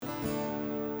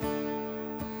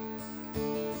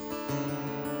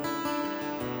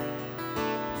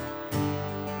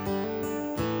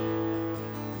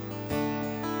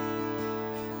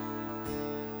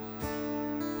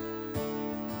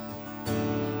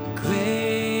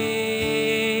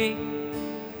Great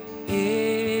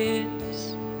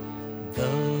is the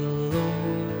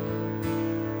Lord.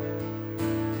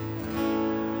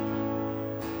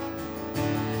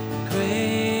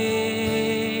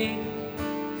 Great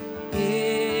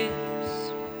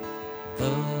is the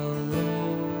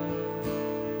Lord.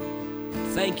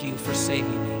 Thank you for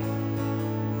saving me.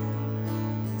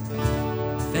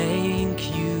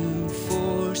 Thank you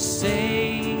for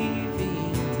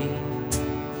saving me.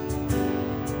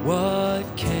 What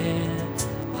can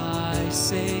I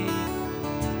say?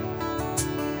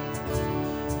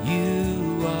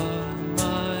 You are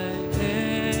my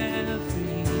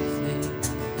everything.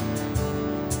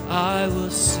 I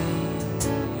will sing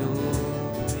your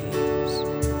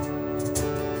praise.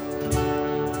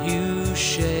 You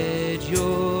shed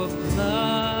your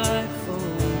blood for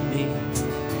me.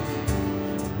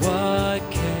 What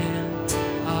can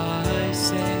I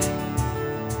say?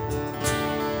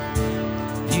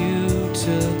 You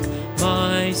took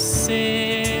my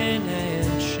sin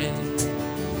and shame,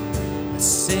 a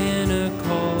sinner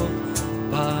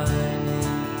called by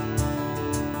name.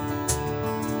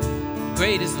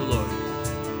 Great is the Lord.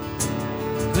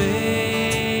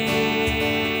 Great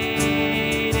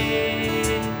is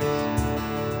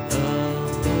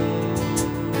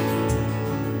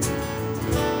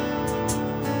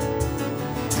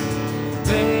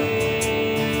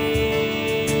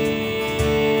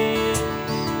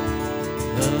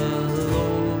the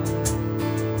Lord.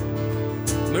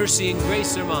 Mercy and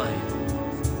grace are mine.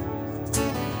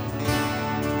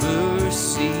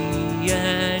 Mercy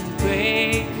and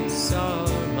grace are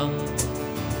mine.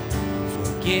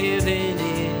 Forgiven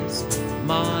is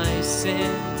my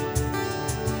sin.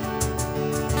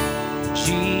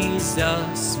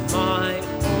 Jesus, my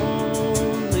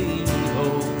only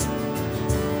hope,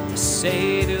 the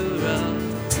Savior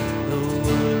of the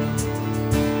world.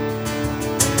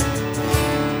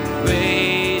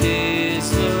 Great is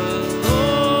the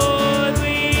Lord,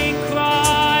 we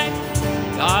cry.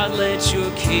 God, let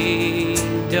your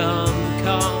kingdom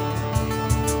come.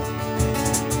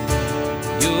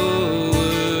 Your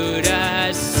word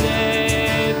has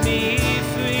set me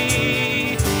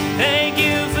free. Thank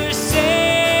you for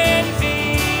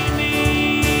saving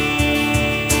me.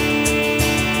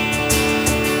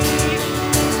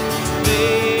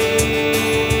 Great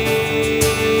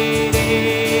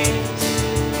is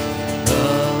the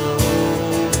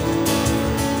Lord.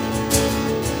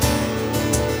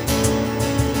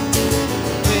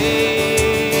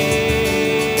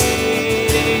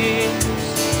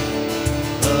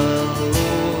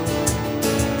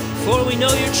 For we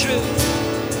know you're true.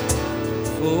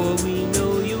 For we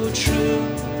know you're true.